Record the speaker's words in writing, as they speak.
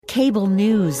Cable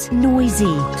news,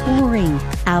 noisy, boring,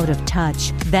 out of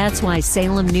touch. That's why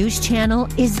Salem News Channel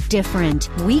is different.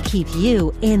 We keep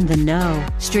you in the know.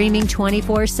 Streaming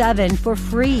 24/7 for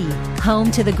free.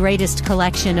 Home to the greatest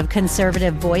collection of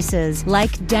conservative voices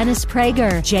like Dennis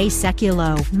Prager, Jay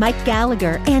Sekulow, Mike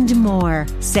Gallagher, and more.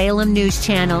 Salem News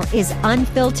Channel is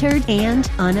unfiltered and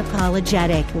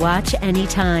unapologetic. Watch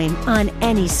anytime, on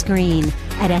any screen,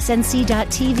 at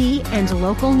snc.tv and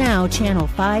Local Now Channel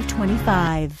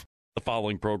 525. The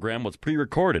following program was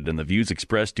pre-recorded, and the views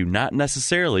expressed do not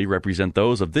necessarily represent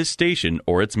those of this station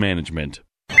or its management.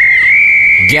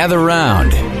 Gather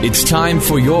round. It's time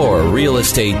for your Real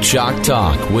Estate Chalk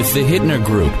Talk with the Hittner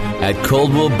Group at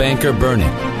Coldwell Banker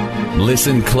Burnett.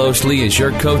 Listen closely as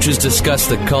your coaches discuss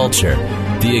the culture,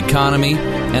 the economy,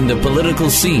 and the political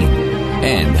scene,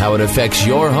 and how it affects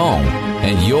your home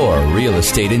and your real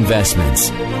estate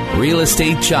investments. Real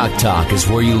Estate Chalk Talk is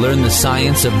where you learn the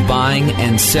science of buying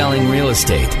and selling real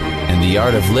estate and the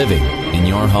art of living in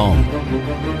your home.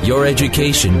 Your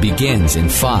education begins in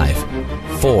 5,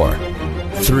 4,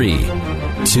 3,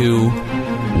 2,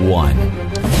 1.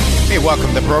 Hey, welcome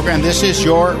to the program. This is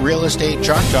your Real Estate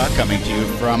Chalk Talk, coming to you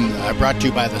from, brought to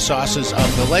you by the sauces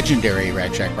of the legendary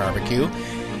Rack Shack Barbecue.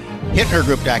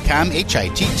 HittnerGroup.com,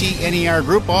 HITTNER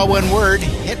Group, all one word,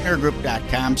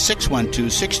 HittnerGroup.com,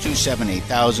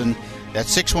 612-627-8000.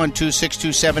 That's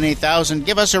 612-627-8000.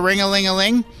 Give us a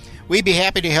ring-a-ling-a-ling. We'd be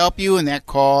happy to help you in that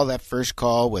call, that first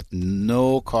call, with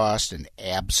no cost and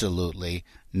absolutely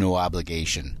no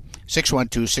obligation.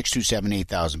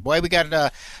 612-627-8000. Boy, we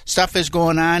got stuff is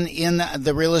going on in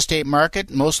the real estate market.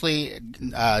 Mostly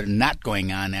not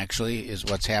going on, actually, is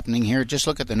what's happening here. Just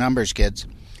look at the numbers, kids.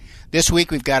 This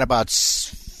week we've got about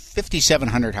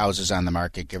 5,700 houses on the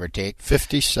market, give or take.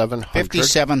 5,700?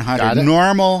 5,700.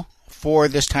 Normal for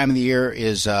this time of the year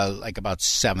is like about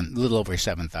a little over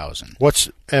 7,000.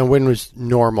 And when was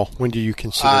normal? When do you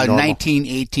consider normal? 19,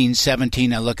 18,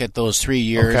 17. I look at those 3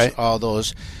 years, okay. All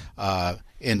those.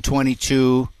 In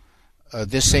 22,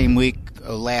 this same week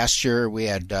last year, we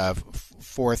had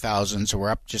 4,000, so we're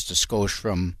up just a skosh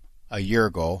from a year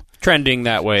ago. Trending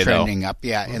that way, Trending up,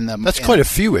 yeah. That's quite a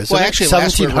few, isn't it? Actually,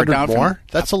 1,700 more?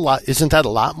 That's a lot. Isn't that a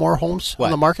lot more homes on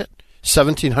the market?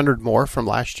 1,700 more from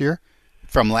last year?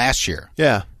 From last year.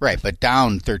 Yeah. Right, but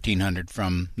down 1,300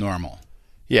 from normal.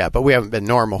 Yeah, but we haven't been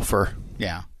normal for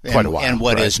quite a while. And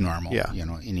what is normal,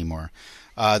 anymore.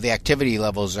 The activity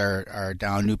levels are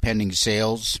down. New pending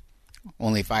sales,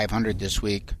 only 500 this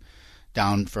week,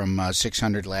 down from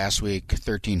 600 last week.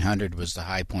 1,300 was the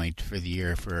high point for the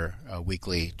year for a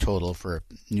weekly total for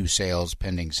new sales,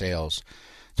 pending sales.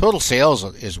 Total sales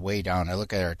is way down. I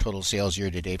look at our total sales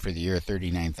year-to-date for the year,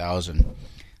 39,000.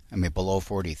 I mean, below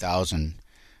 40,000.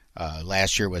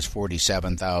 Last year was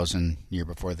 47,000. Year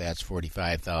before that's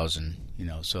 45,000.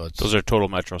 So it's those are total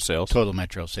metro sales. Total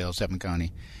metro sales, 7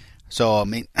 county. So, I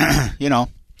mean,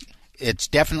 it's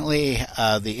definitely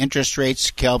the interest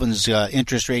rates, Kelvin's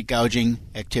interest rate gouging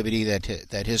activity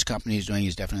that his company is doing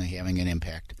is definitely having an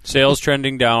impact. Sales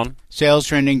trending down.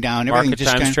 Everything market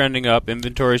time's trending up.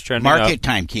 Inventory's trending up. Market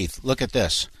time, Keith. Look at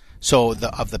this. So,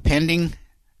 of the pending,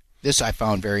 this I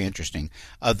found very interesting.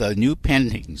 Of the new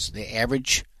pendings, the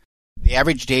average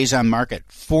days on market,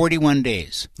 41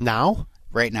 days. Now?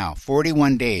 Right now,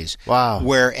 41 days. Wow.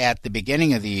 Where at the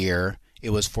beginning of the year, it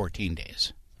was 14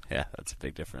 days. Yeah, that's a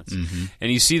big difference. Mm-hmm.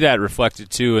 And you see that reflected,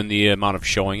 too, in the amount of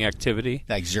showing activity.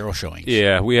 Like 0 showings.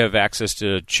 Yeah, we have access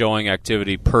to showing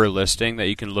activity per listing that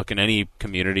you can look in any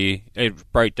community,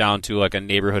 right down to like a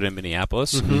neighborhood in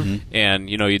Minneapolis. Mm-hmm. And,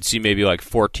 you'd see maybe like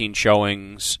 14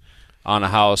 showings on a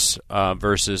house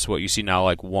versus what you see now,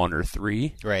 like 1 or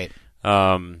 3. Right.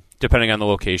 Depending on the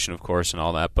location, of course, and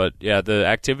all that. But, yeah, the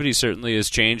activity certainly has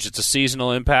changed. It's a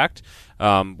seasonal impact.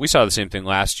 We saw the same thing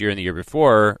last year and the year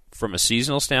before from a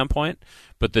seasonal standpoint,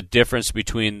 but the difference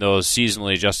between those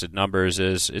seasonally adjusted numbers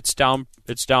is it's down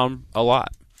a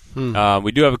lot.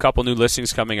 We do have a couple new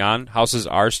listings coming on. Houses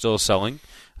are still selling.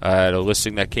 A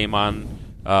listing that came on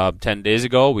 10 days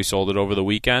ago, we sold it over the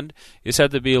weekend. You just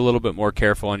have to be a little bit more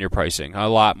careful on your pricing, a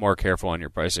lot more careful on your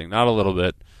pricing, not a little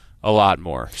bit. A lot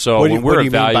more. So when we're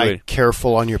evaluating, mean by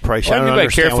careful on your pricing? What I mean by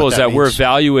careful is that we're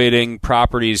evaluating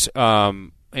properties.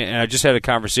 And I just had a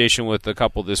conversation with a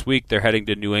couple this week. They're heading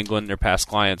to New England. They're past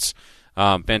clients,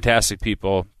 fantastic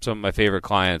people, some of my favorite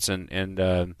clients,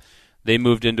 and they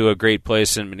moved into a great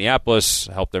place in Minneapolis.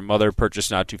 Helped their mother purchase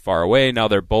not too far away. Now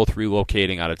they're both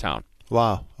relocating out of town.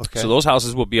 Wow. Okay. So those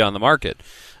houses will be on the market.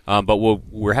 But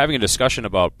we're having a discussion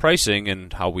about pricing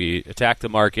and how we attack the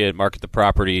market the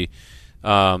property.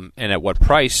 And at what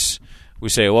price we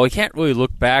say, well, we can't really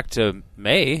look back to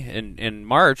May and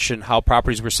March and how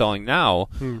properties were selling now.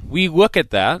 We look at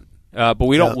that, but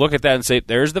we don't look at that and say,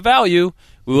 there's the value.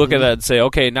 We look at that and say,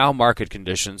 okay, now market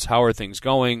conditions. How are things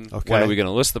going? Okay. When are we going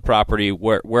to list the property?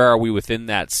 Where are we within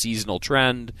that seasonal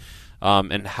trend?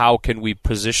 And how can we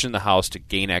position the house to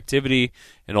gain activity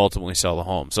and ultimately sell the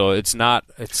home? So it's not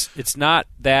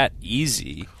that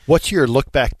easy. What's your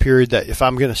look back period that if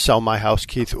I'm going to sell my house,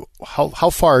 Keith, how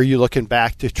far are you looking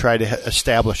back to try to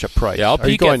establish a price? Yeah, I'll are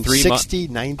you peek going at 3 months. 60,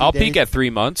 90 I'll days? peek at 3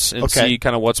 months and see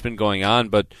kind of what's been going on.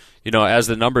 But, as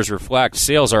the numbers reflect,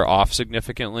 sales are off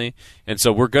significantly. And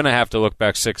so we're going to have to look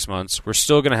back 6 months. We're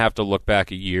still going to have to look back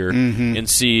a year and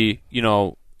see,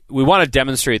 we want to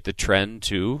demonstrate the trend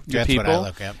to That's people. what I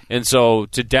look at. And so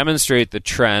to demonstrate the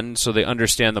trend so they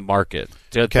understand the market.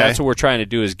 That's what we're trying to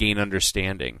do is gain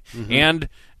understanding. And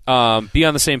be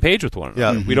on the same page with one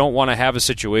another. We don't want to have a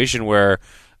situation where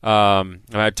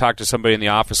I talked to somebody in the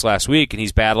office last week, and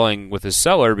he's battling with his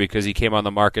seller because he came on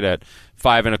the market at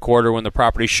 $5.25 when the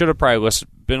property should have probably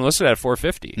been listed at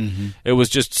 $450. It was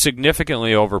just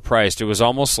significantly overpriced. It was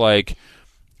almost like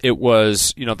it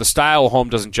was, the style home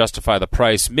doesn't justify the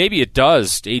price. Maybe it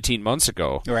does 18 months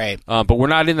ago. Right. But we're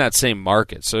not in that same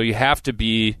market. So you have to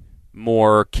be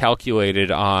more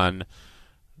calculated on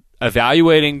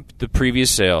evaluating the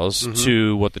previous sales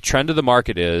to what the trend of the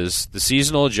market is, the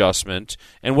seasonal adjustment,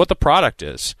 and what the product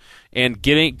is. And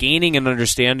gaining an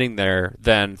understanding there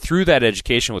then through that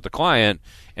education with the client,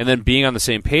 and then being on the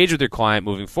same page with your client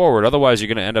moving forward. Otherwise, you're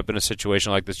going to end up in a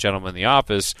situation like this gentleman in the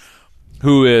office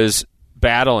who is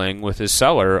battling with his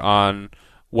seller on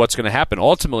what's going to happen.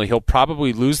 Ultimately, he'll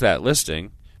probably lose that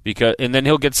listing and then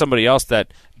he'll get somebody else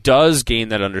that does gain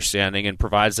that understanding and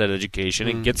provides that education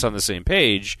and gets on the same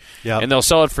page, and they'll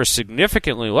sell it for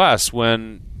significantly less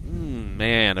when,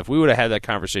 if we would have had that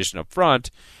conversation up front,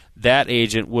 that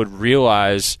agent would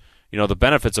realize, the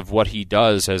benefits of what he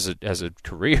does as a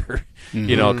career,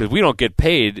 because we don't get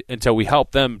paid until we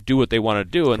help them do what they want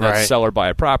to do, and that's sell or buy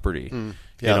a property.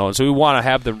 And so we want to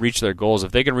have them reach their goals.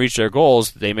 If they can reach their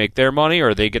goals, they make their money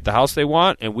or they get the house they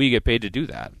want, and we get paid to do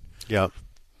that. Yep.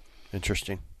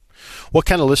 Interesting. What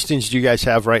kind of listings do you guys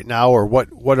have right now, or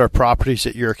what are properties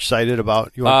that you're excited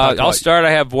about? I'll start.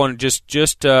 I have one just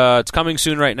it's coming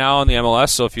soon right now on the MLS,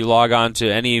 so if you log on to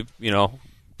any,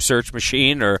 search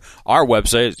machine or our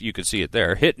website, you can see it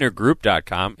there,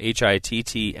 hittnergroup.com,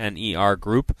 HITTNER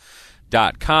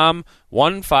group.com,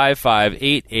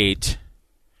 15588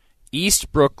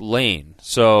 Eastbrook Lane.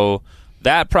 So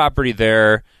that property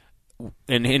there,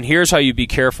 and here's how you be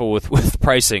careful with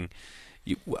pricing.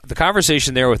 The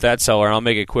conversation there with that seller, and I'll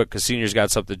make it quick because Senior's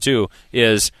got something too,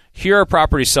 is here are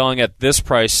properties selling at this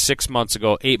price 6 months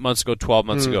ago, 8 months ago, 12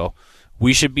 months ago.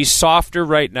 We should be softer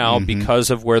right now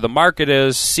because of where the market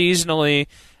is seasonally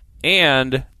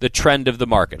and the trend of the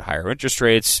market. Higher interest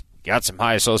rates, got some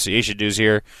high association dues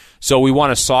here. So we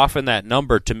want to soften that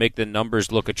number to make the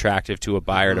numbers look attractive to a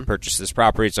buyer to purchase this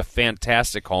property. It's a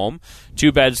fantastic home.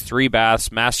 2 beds, 3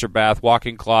 baths, master bath,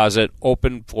 walk-in closet,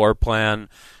 open floor plan,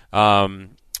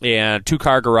 and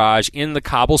 2-car garage in the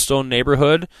Cobblestone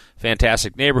neighborhood.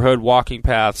 Fantastic neighborhood, walking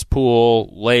paths,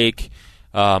 pool, lake,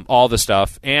 all the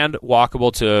stuff, and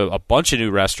walkable to a bunch of new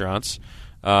restaurants.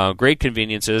 Great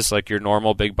conveniences like your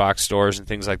normal big box stores and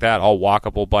things like that, all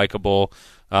walkable, bikeable,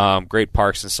 great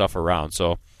parks and stuff around.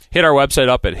 So hit our website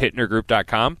up at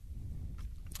hittnergroup.com.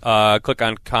 Click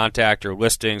on contact or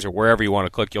listings or wherever you want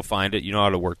to click, you'll find it. You know how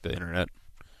to work the internet.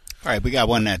 All right, we got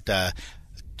one at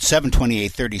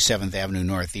 728 37th Avenue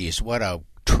Northeast. What a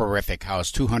terrific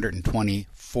house. $224,000.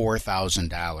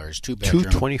 2-bedroom.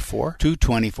 $224,000?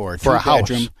 $224,000 for a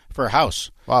house. For a house.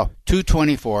 Wow.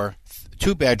 $224,000,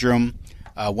 2-bedroom,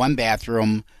 1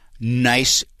 bathroom,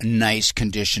 nice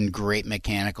condition, great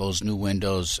mechanicals, new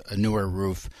windows, a newer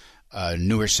roof,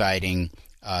 newer siding,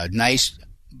 nice,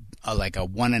 like a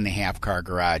 1.5 car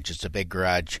garage. It's a big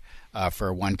garage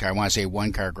for 1 car. I want to say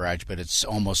 1 car garage, but it's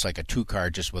almost like a 2 car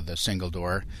just with a single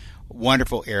door.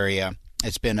 Wonderful area.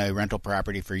 It's been a rental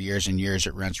property for years and years.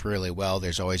 It rents really well.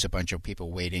 There's always a bunch of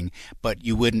people waiting, but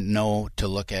you wouldn't know to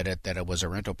look at it that it was a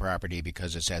rental property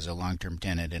because it has a long-term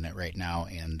tenant in it right now,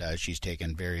 and she's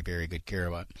taken very, very good care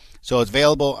of it. So it's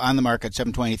available on the market,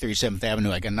 723 7th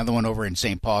Avenue. I got another one over in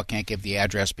St. Paul. Can't give the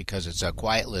address because it's a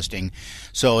quiet listing,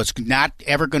 so it's not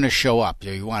ever going to show up.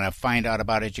 If you want to find out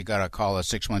about it, you got to call us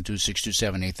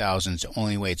 612-627-8000. It's the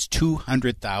only way. It's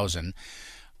 $200,000.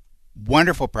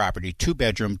 Wonderful property,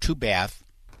 2-bedroom, 2-bath,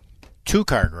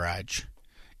 2-car garage,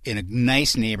 in a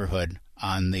nice neighborhood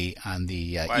on the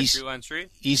Quiet Tree Line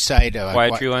Street? east side of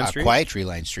Quiet Tree Line Street? Quiet Tree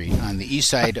Line Street on the east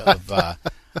side of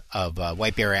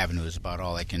White Bear Avenue is about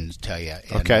all I can tell you.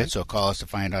 And, Okay. so call us to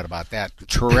find out about that.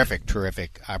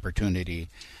 Terrific opportunity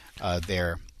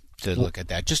there to look at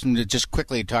that. Just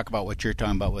quickly talk about what you're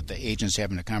talking about with the agents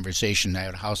having a conversation. I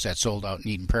had a house that sold out in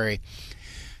Eden Prairie,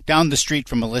 down the street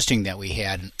from a listing that we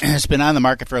had. It's been on the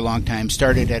market for a long time.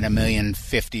 Started at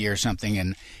 $1,050,000 or something,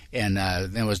 and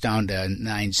then was down to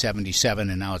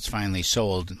 $977,000, and now it's finally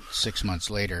sold 6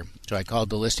 months later. So I called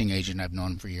the listing agent I've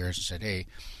known him for years and said, "Hey,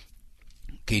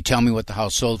 can you tell me what the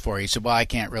house sold for?" He said, "Well, I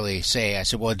can't really say." I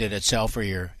said, "Well, did it sell for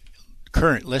your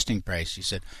current listing price?" He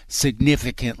said,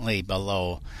 "Significantly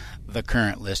below the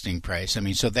current listing price." I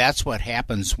mean, so that's what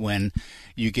happens when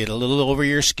you get a little over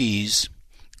your skis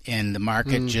and the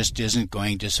market just isn't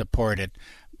going to support it,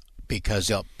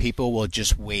 because people will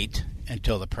just wait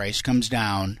until the price comes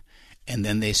down, and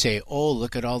then they say, "Oh,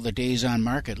 look at all the days on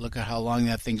market. Look at how long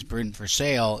that thing's been for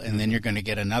sale," and then you're going to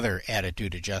get another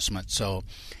attitude adjustment. So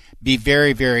be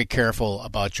very, very careful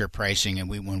about your pricing. And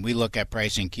when we look at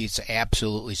pricing, Keith's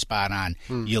absolutely spot on.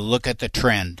 You look at the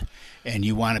trend, and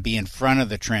you want to be in front of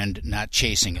the trend, not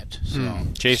chasing it. So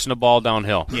Chasing a ball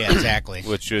downhill. yeah, exactly.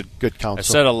 Which should Good counsel. I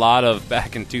said a lot of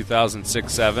back in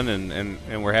 2006-07,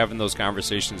 and we're having those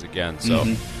conversations again. So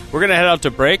we're going to head out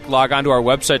to break. Log on to our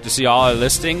website to see all our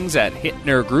listings at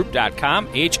hittnergroup.com,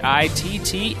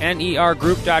 HITTNER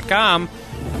group.com.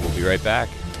 We'll be right back.